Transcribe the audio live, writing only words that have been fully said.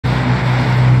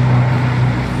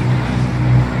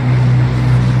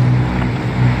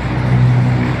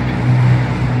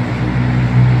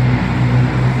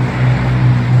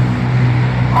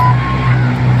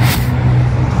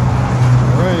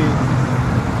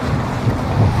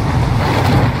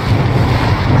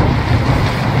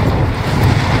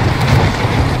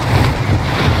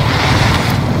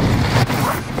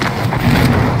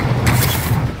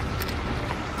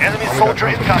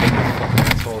Soldier incoming.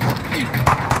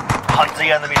 Hunt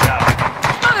the enemy down.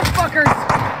 Motherfuckers!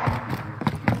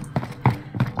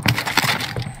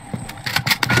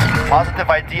 Positive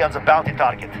ID on the bounty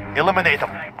target. Eliminate them.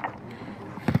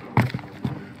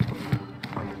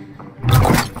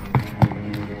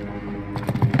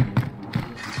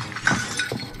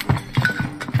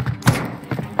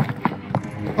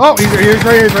 Oh, he's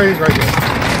right here.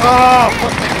 Oh,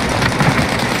 fuck.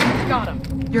 Got him.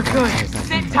 You're good.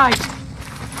 Sit tight.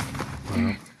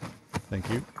 Thank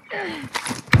you.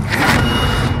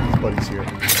 Buddy's here.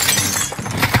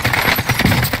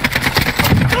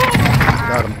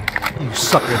 Got him. You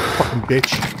sucker, fucking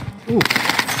bitch. Ooh,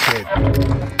 dead.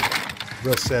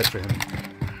 Real sad for him.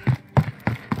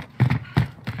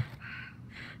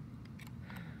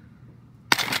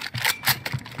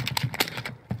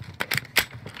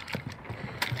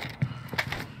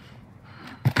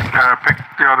 Pick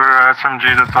the other SMG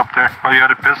that's up there. Oh, you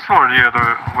had a pistol or the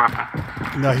other weapon?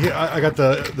 No, I got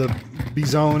the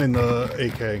B-Zone and the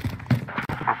AK.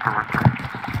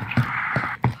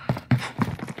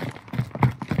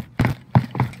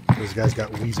 Those guys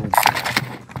got Weasel.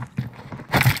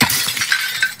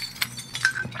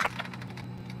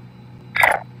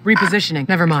 Repositioning.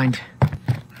 Never mind.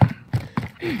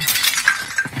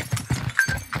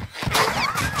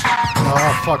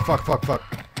 Oh, fuck.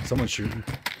 Someone's shooting.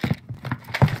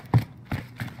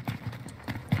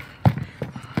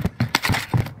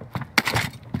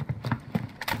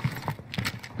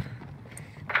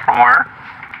 From where?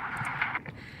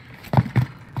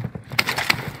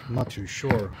 I'm not too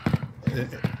sure. In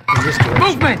this direction.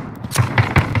 Movement! It's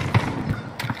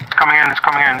coming in. It's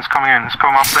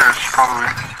coming upstairs, probably.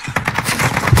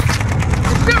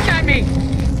 Shoot at me!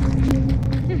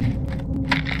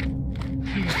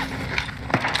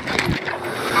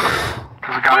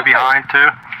 There's a guy behind, too.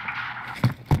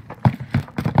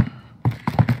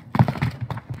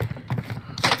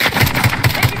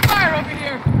 Taking fire over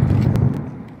here!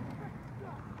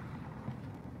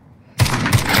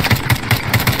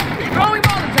 Throwing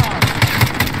Molotov!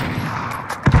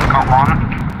 Got one.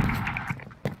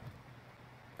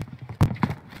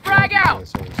 Frag out!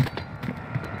 Stop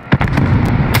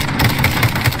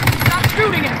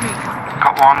shooting at me!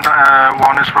 Got one.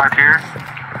 One is right here.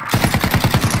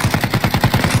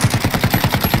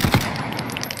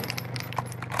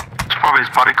 It's probably his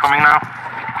buddy coming now.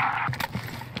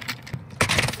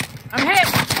 I'm hit!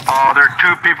 Oh, there are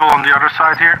two people on the other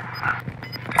side here.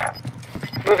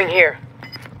 Moving here.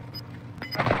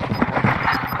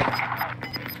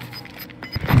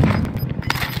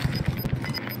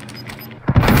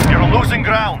 You're losing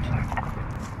ground.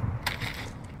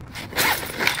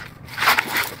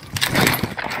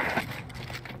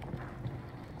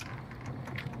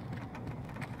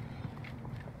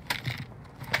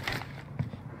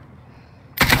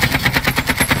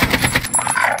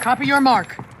 Copy your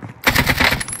mark.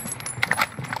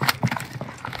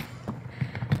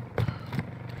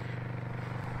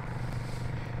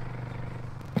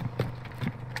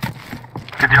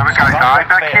 Did the other guy die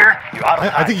back here? You out of I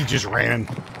time. think he just ran.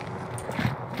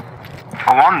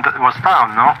 Oh, one was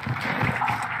down, no?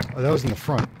 Oh, that was in the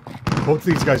front. Both of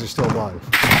these guys are still alive.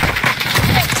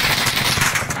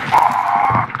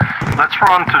 Let's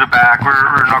run to the back.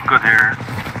 We're not good here.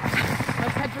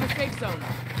 Let's head for the safe zone.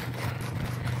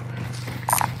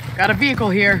 Got a vehicle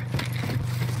here.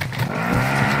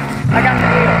 I got the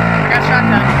wheel. I got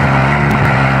shotgun.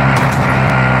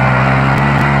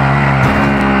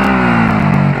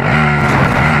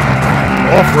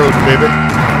 Off-road, baby.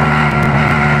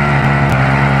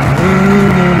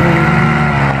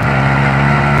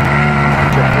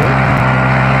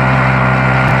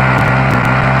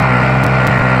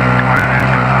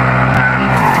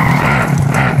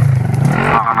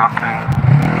 Nothing.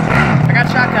 I got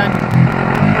shotgun.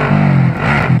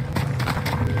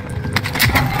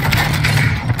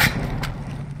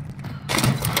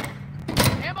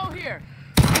 Ammo here.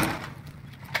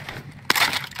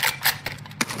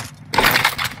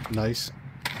 Nice.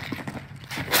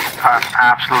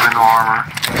 Absolutely no armor.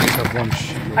 Just have one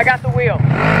shield. I got the wheel.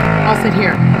 I'll sit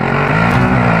here.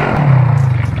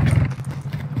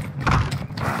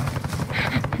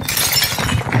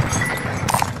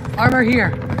 Armor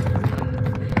here.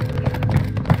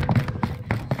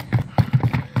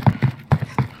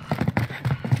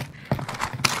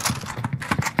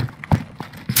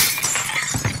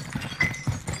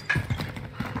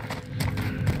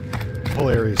 Whole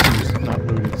area seems not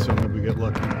looted, so maybe we get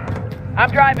lucky.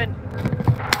 I'm driving.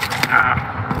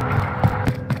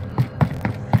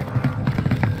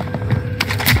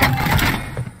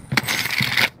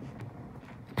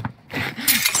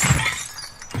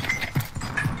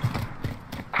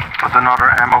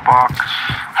 another ammo box.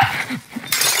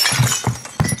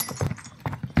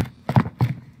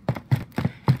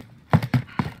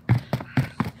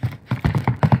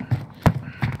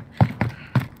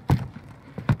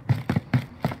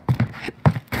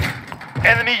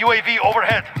 Enemy UAV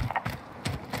overhead.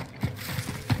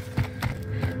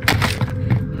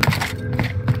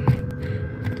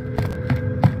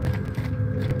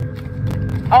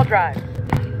 I'll drive.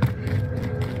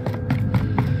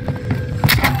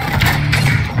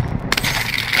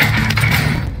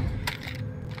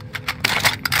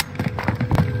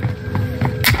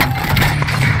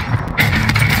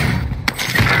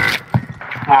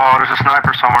 Wow, there's a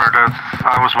sniper somewhere that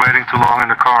I was waiting too long in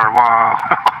the car. Wow.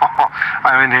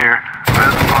 I'm in here.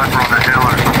 There's a sniper on the hill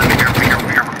or something.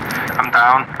 Here. I'm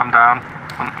down.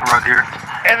 Right here.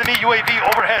 Enemy UAV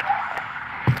overhead.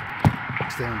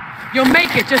 Stand. You'll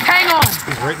make it. Just hang on.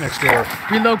 He's right next door.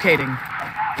 Relocating.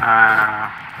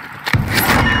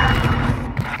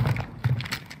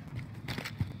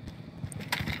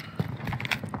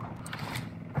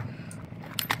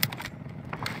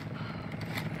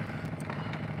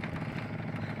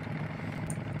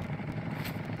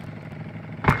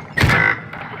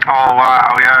 Oh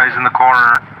wow, yeah, he's in the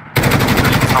corner.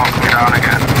 Just knocked me down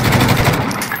again.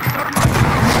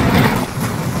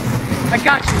 I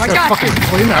got you. Fucking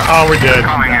clean that. Oh, we're dead.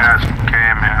 Coming as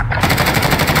came, yeah.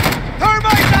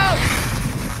 Termites out!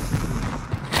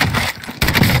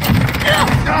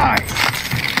 Die!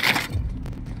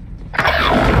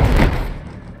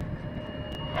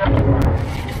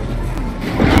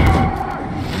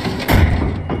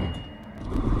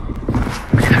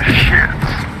 Shit.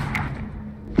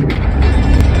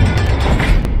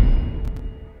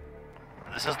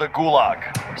 This is the Gulag.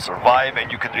 Survive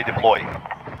and you can redeploy.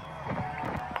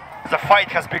 The fight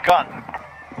has begun.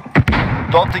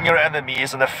 Daunting your enemy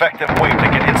is an effective way to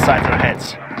get inside their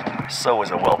heads. So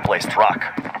is a well-placed rock.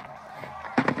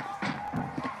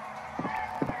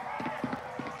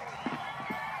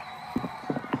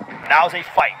 Now's a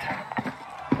fight.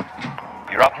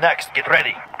 You're up next. Get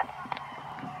ready.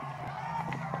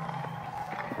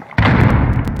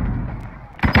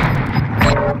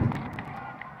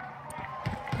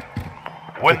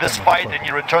 Win this fight and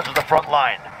you return to the front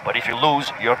line. But if you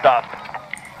lose, you're done.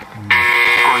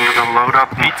 Going to the load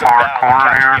up in the Beat them far down,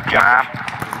 corner here, capture the map.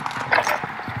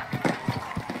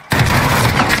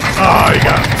 Oh, you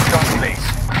got him. Strong base.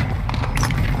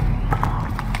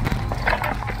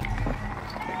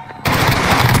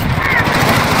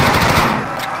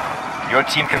 Your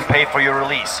team can pay for your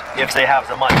release if they have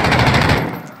the money.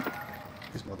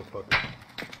 These motherfuckers.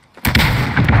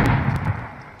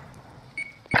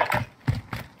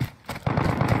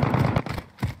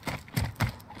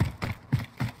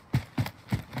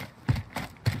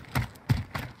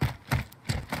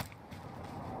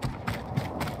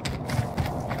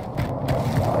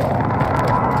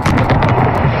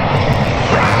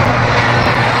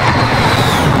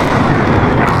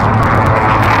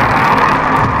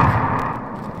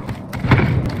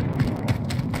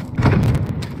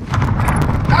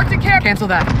 Cancel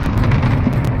that.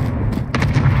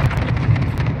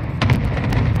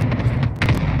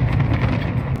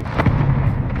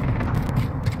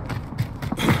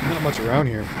 Not much around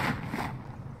here.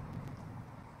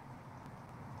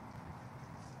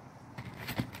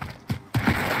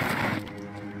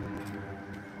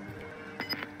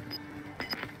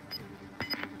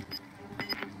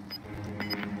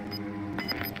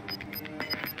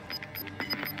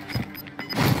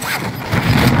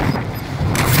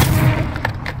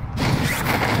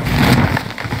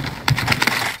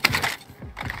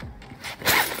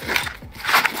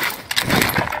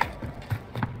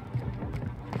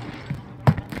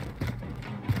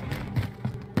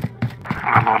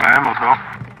 I'm on ammo though.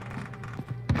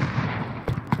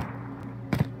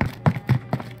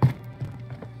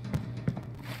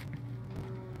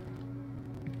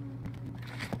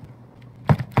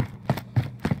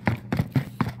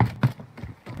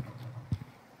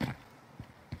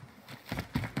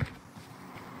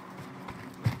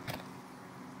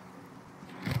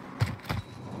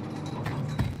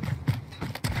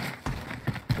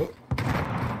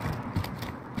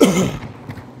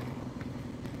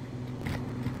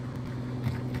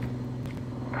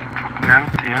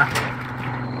 Empty, yeah.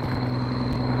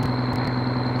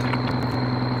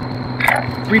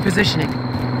 Repositioning.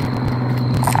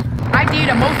 ID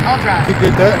to most all drive. He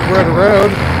did that. We're at a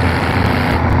road.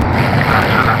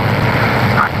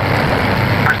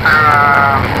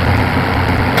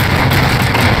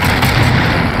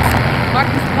 Mark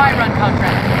the supply run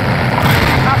contract.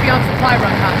 Copy on supply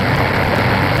run contract.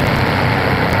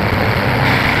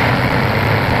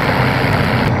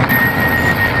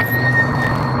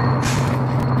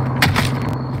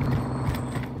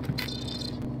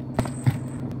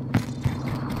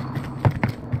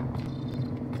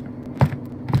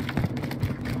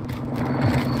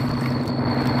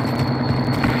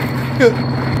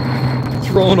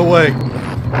 rolling away.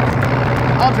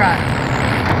 I'll drive.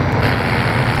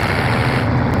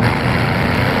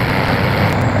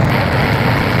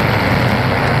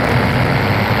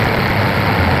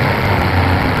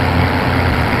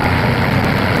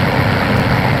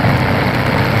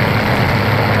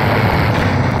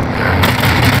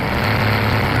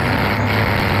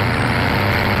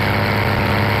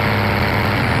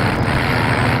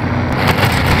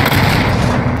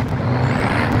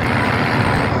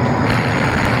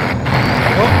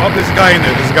 Oh, there's a guy in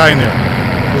there. There's a guy in there.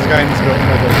 There's a guy in this building.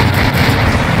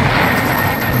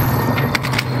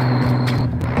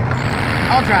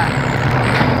 I'll drive.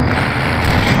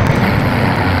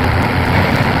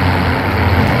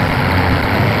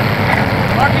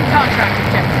 Marking contract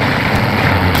objective.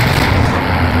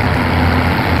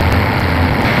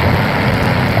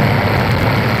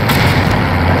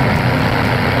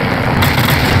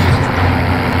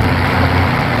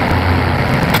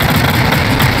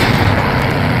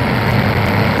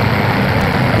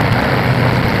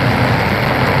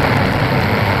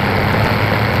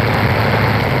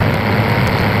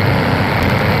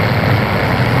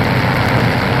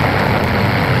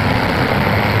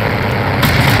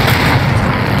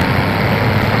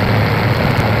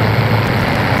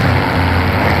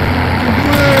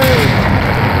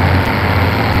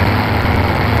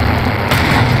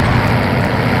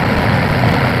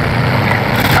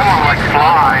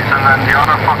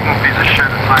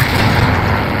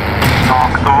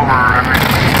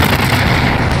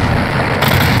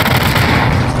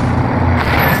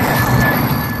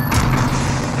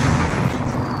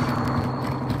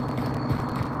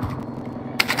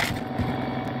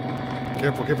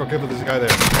 Careful, there's a guy there.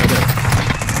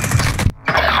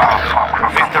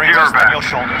 Victory rests on your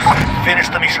shoulders. Finish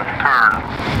the mission. Turn.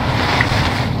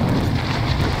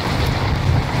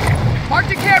 Mark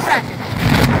the care package.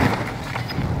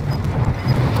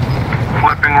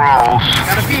 Flipping rolls.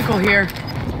 Got a vehicle here.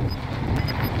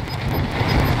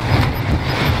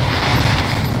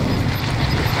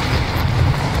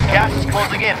 Gas is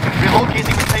closing in.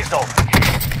 Relocating the safe zone.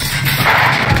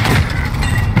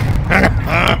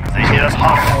 They hit us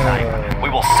hard this time. We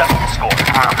will settle the score.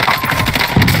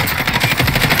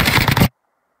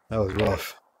 That was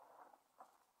rough.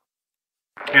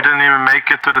 You didn't even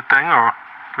make it to the thing, or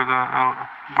to the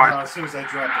No, as soon as I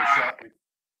dropped, they shot me.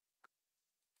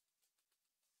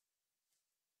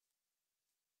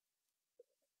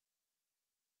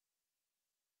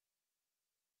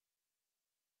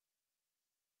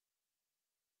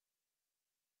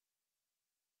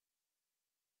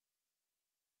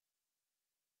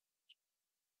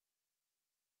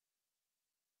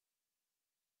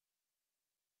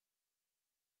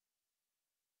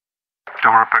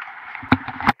 Terrific.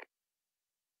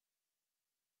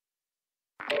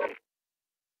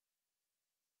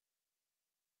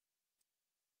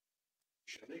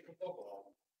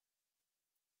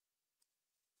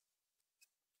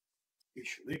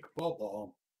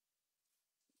 Bubble.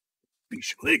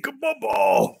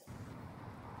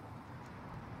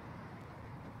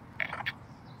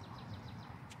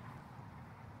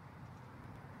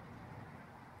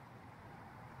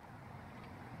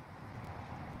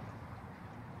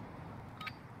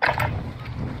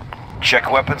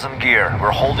 Check weapons and gear.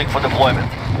 We're holding for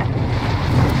deployment.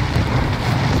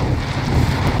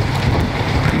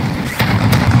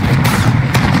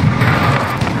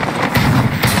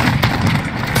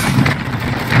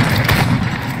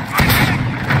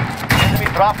 Enemy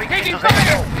dropping into the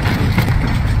hill.